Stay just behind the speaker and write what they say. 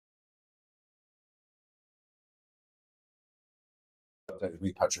Update with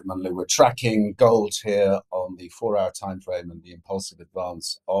me, Patrick Munley. We're tracking gold here on the 4-hour time frame and the impulsive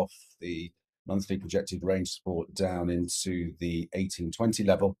advance off the monthly projected range support down into the 1820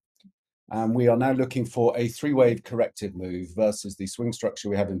 level. And we are now looking for a three-wave corrective move versus the swing structure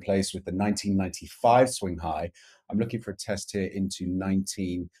we have in place with the 1995 swing high. I'm looking for a test here into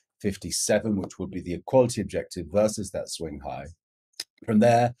 1957, which would be the equality objective versus that swing high. From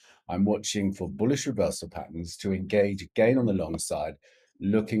there, I'm watching for bullish reversal patterns to engage again on the long side,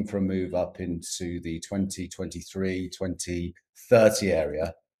 looking for a move up into the 2023, 2030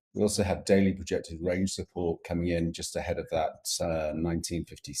 area. We also have daily projected range support coming in just ahead of that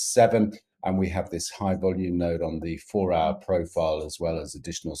 1957. And we have this high volume node on the 4-hour profile as well as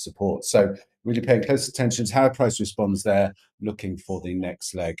additional support. So really paying close attention to how price responds there, looking for the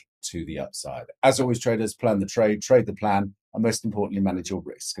next leg to the upside. As always, traders, plan the trade the plan, and most importantly, manage your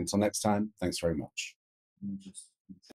risk. Until next time, thanks very much.